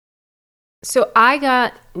So I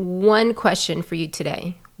got one question for you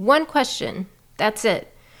today. One question. That's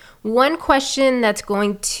it. One question that's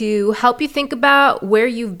going to help you think about where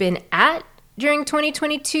you've been at during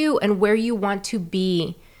 2022 and where you want to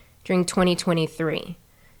be during 2023.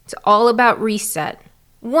 It's all about reset.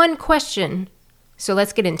 One question. So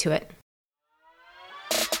let's get into it.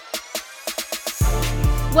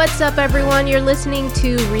 What's up, everyone? You're listening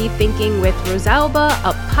to Rethinking with Rosalba,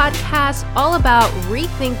 a podcast all about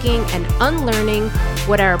rethinking and unlearning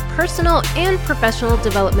what our personal and professional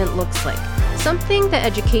development looks like. Something the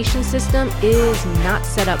education system is not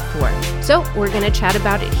set up for. So we're going to chat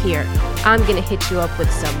about it here. I'm going to hit you up with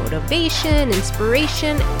some motivation,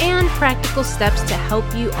 inspiration, and practical steps to help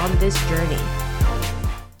you on this journey.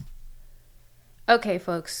 Okay,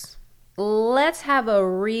 folks, let's have a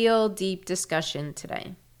real deep discussion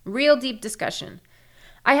today. Real deep discussion.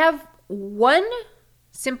 I have one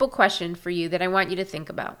simple question for you that I want you to think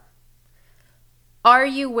about. Are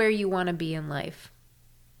you where you want to be in life?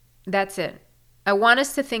 That's it. I want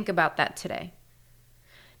us to think about that today.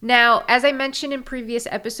 Now, as I mentioned in previous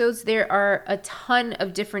episodes, there are a ton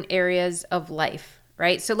of different areas of life,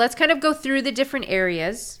 right? So let's kind of go through the different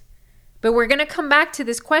areas, but we're going to come back to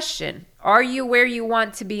this question. Are you where you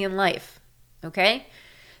want to be in life? Okay?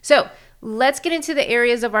 So let's get into the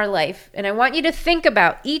areas of our life, and I want you to think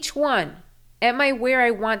about each one. Am I where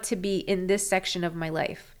I want to be in this section of my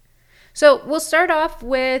life? So we'll start off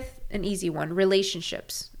with an easy one,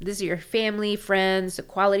 relationships. This is your family, friends, the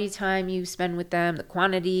quality time you spend with them, the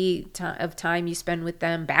quantity of time you spend with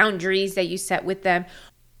them, boundaries that you set with them.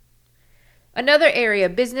 Another area,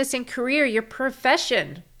 business and career, your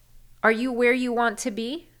profession. Are you where you want to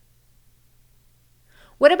be?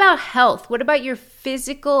 What about health? What about your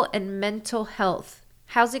physical and mental health?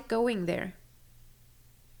 How's it going there?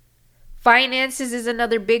 Finances is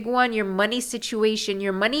another big one. Your money situation,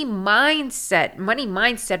 your money mindset. Money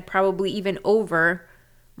mindset probably even over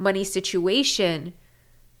money situation.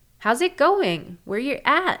 How's it going? Where you're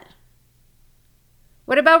at?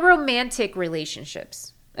 What about romantic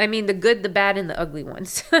relationships? I mean, the good, the bad, and the ugly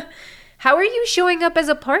ones. How are you showing up as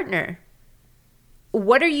a partner?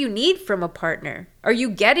 What do you need from a partner? Are you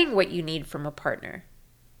getting what you need from a partner?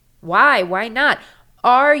 Why? Why not?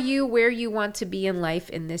 Are you where you want to be in life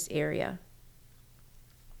in this area?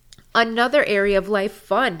 Another area of life,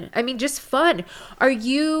 fun. I mean, just fun. Are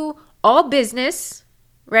you all business,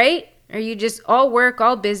 right? Are you just all work,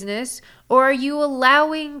 all business? Or are you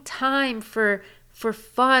allowing time for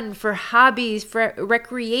fun, for hobbies, for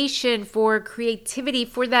recreation, for creativity,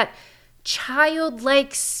 for that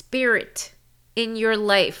childlike spirit in your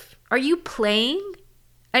life? Are you playing?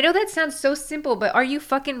 I know that sounds so simple, but are you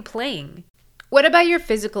fucking playing? What about your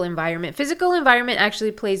physical environment? Physical environment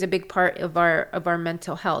actually plays a big part of our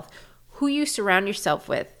mental health. Who you surround yourself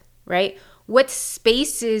with, right? What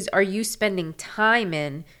spaces are you spending time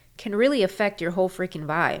in can really affect your whole freaking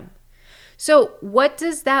vibe. So what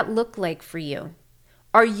does that look like for you?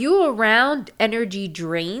 Are you around energy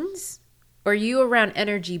drains? Or are you around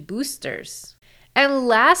energy boosters? And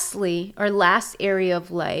lastly, our last area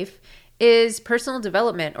of life is personal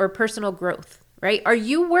development or personal growth, right? Are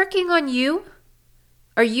you working on you?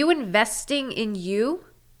 Are you investing in you?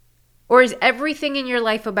 Or is everything in your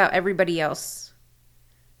life about everybody else?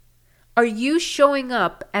 Are you showing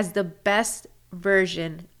up as the best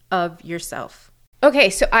version of yourself? Okay,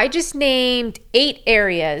 so I just named 8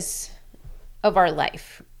 areas of our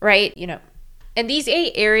life, right? And these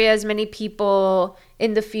 8 areas, many people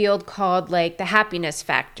in the field called like the happiness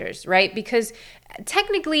factors, right? Because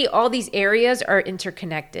technically all these areas are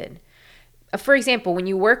interconnected. For example, when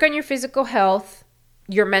you work on your physical health,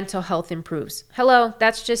 your mental health improves. Hello,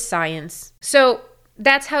 that's just science. So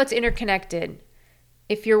that's how it's interconnected.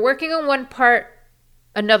 If you're working on one part,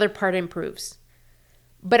 another part improves.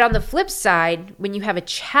 But on the flip side, when you have a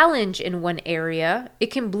challenge in one area, it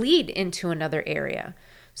can bleed into another area.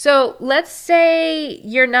 So let's say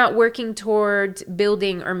you're not working towards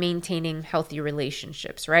building or maintaining healthy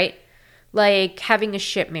relationships, right? Like having a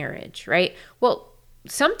shit marriage, right? Well,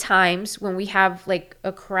 sometimes when we have like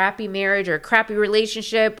a crappy marriage or a crappy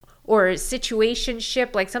relationship or a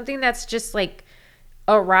situationship, like something that's just like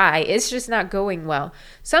awry, it's just not going well.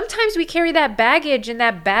 Sometimes we carry that baggage and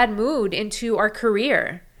that bad mood into our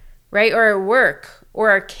career, right? Or our work or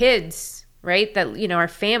our kids, right? That, our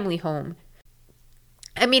family home.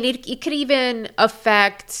 I mean, it could even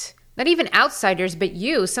affect not even outsiders, but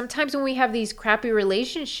you. Sometimes when we have these crappy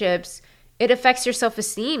relationships, it affects your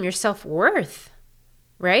self-esteem, your self-worth,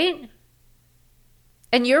 right?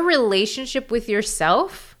 And your relationship with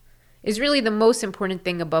yourself is really the most important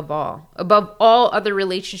thing above all other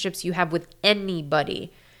relationships you have with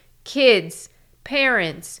anybody. kids,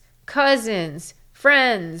 parents, cousins,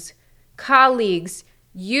 friends, colleagues.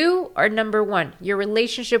 You are number one. Your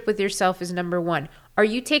relationship with yourself is number one. Are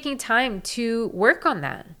you taking time to work on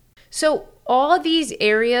that? So all these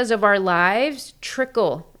areas of our lives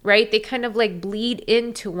trickle, right? They kind of like bleed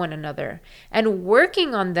into one another. And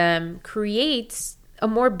working on them creates a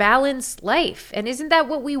more balanced life. And isn't that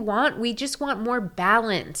what we want? We just want more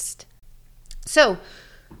balanced. So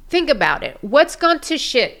think about it. What's gone to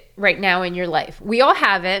shit right now in your life? We all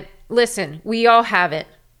have it. Listen, we all have it.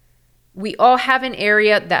 We all have an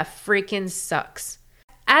area that freaking sucks.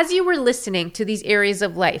 As you were listening to these areas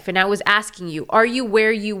of life, and I was asking you, are you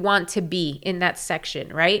where you want to be in that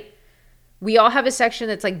section, right? We all have a section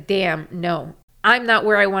that's like, damn, no, I'm not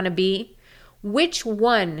where I want to be. Which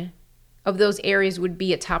one of those areas would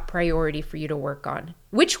be a top priority for you to work on?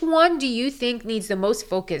 Which one do you think needs the most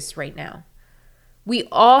focus right now? We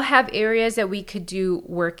all have areas that we could do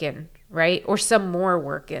work in, right? Or some more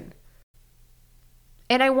work in.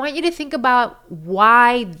 And I want you to think about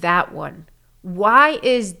why that one. Why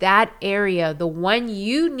is that area the one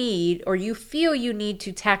you need or you feel you need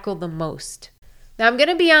to tackle the most? Now, I'm going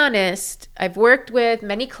to be honest. I've worked with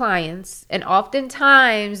many clients, and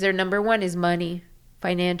oftentimes their number one is money,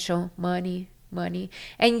 financial, money.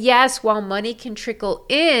 And yes, while money can trickle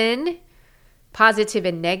in positive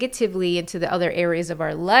and negatively into the other areas of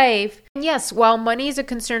our life, and yes, while money is a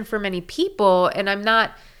concern for many people, and I'm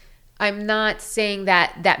not saying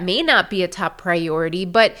that may not be a top priority,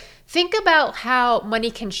 but think about how money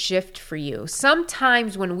can shift for you.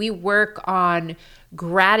 Sometimes when we work on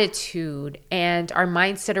gratitude and our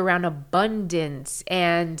mindset around abundance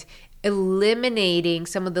and eliminating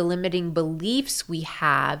some of the limiting beliefs we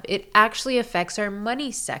have, it actually affects our money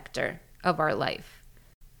sector of our life.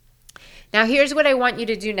 Now, here's what I want you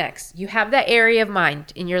to do next. You have that area of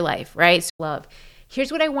mind in your life, right? So love. Here's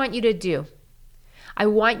what I want you to do. I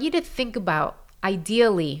want you to think about,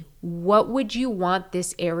 ideally, what would you want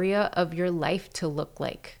this area of your life to look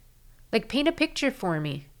like? Like, paint a picture for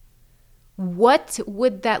me. What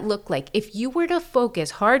would that look like? If you were to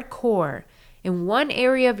focus hardcore in one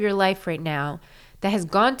area of your life right now that has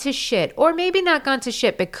gone to shit, or maybe not gone to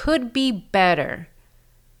shit, but could be better,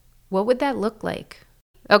 what would that look like?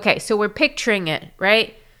 Okay, so we're picturing it,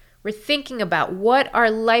 right? We're thinking about what our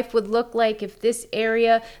life would look like if this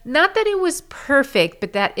area, not that it was perfect,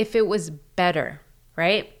 but that if it was better,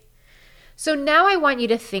 right? So now I want you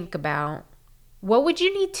to think about, what would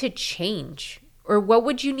you need to change, or what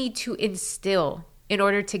would you need to instill in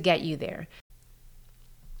order to get you there?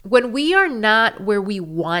 When we are not where we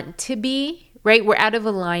want to be, right? We're out of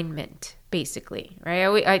alignment, basically, right?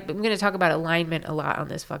 I'm going to talk about alignment a lot on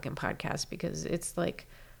this fucking podcast because it's like,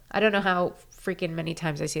 I don't know how freaking many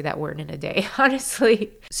times I say that word in a day,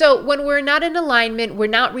 honestly. So when we're not in alignment, we're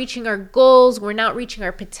not reaching our goals, we're not reaching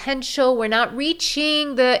our potential, we're not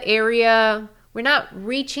reaching the area, we're not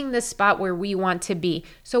reaching the spot where we want to be.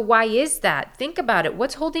 So why is that? Think about it.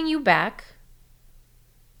 What's holding you back?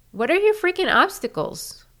 What are your freaking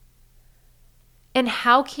obstacles? And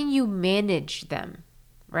how can you manage them,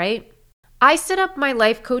 right? I set up my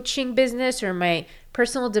life coaching business or my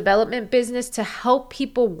personal development business to help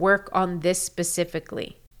people work on this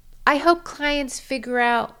specifically. I help clients figure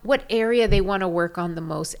out what area they want to work on the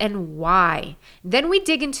most and why. Then we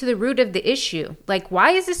dig into the root of the issue. Like,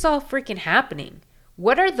 why is this all freaking happening?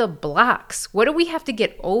 What are the blocks? What do we have to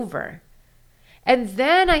get over? And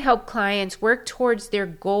then I help clients work towards their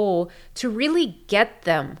goal to really get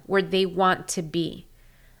them where they want to be.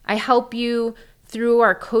 I help you through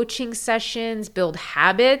our coaching sessions build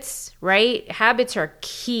habits, right? Habits are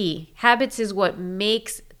key. Habits is what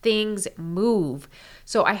makes things move.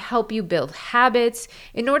 So I help you build habits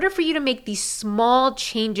in order for you to make these small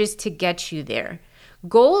changes to get you there.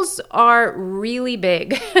 Goals are really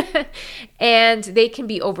big and they can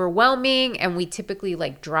be overwhelming, and we typically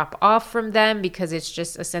drop off from them because it's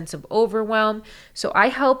just a sense of overwhelm. So I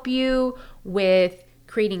help you with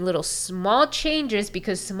creating little small changes,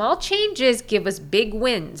 because small changes give us big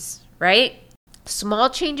wins, right? Small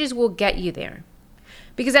changes will get you there.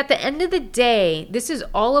 Because at the end of the day, this is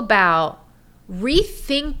all about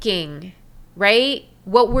rethinking, right?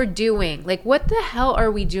 What we're doing. Like, what the hell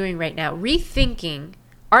are we doing right now? Rethinking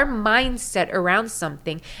our mindset around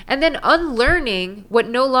something, and then unlearning what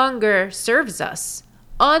no longer serves us.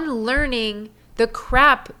 Unlearning the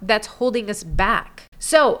crap that's holding us back.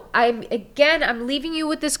 So I'm leaving you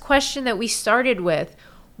with this question that we started with.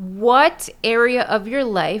 What area of your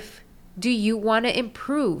life do you want to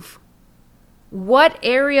improve? What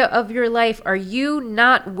area of your life are you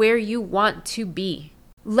not where you want to be?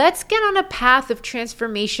 Let's get on a path of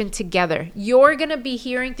transformation together. You're going to be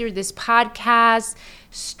hearing through this podcast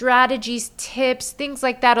strategies, tips, things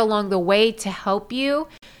like that along the way to help you.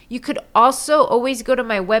 You could also always go to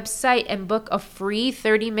my website and book a free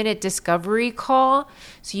 30-minute discovery call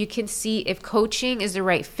so you can see if coaching is the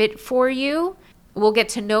right fit for you. We'll get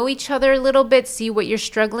to know each other a little bit, see what you're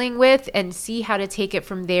struggling with, and see how to take it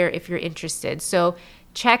from there if you're interested. So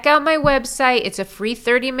check out my website. It's a free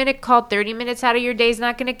 30-minute call. 30 minutes out of your day is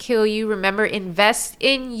not going to kill you. Remember, invest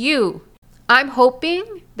in you. I'm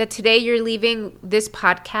hoping that today you're leaving this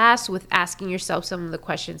podcast with asking yourself some of the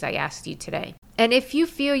questions I asked you today. And if you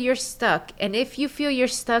feel you're stuck, and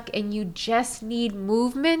you just need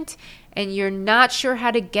movement and you're not sure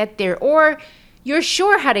how to get there, or you're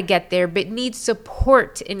sure how to get there but need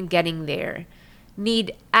support in getting there,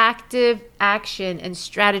 need active action and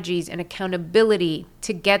strategies and accountability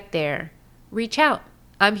to get there, reach out.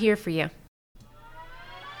 I'm here for you.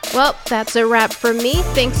 Well, that's a wrap from me.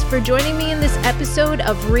 Thanks for joining me in this episode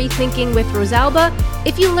of Rethinking with Rosalba.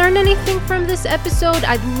 If you learned anything from this episode,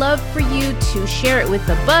 I'd love for you to share it with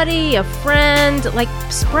a buddy, a friend,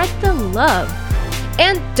 spread the love.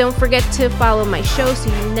 And don't forget to follow my show so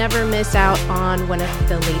you never miss out on one of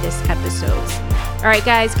the latest episodes. All right,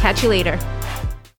 guys, catch you later.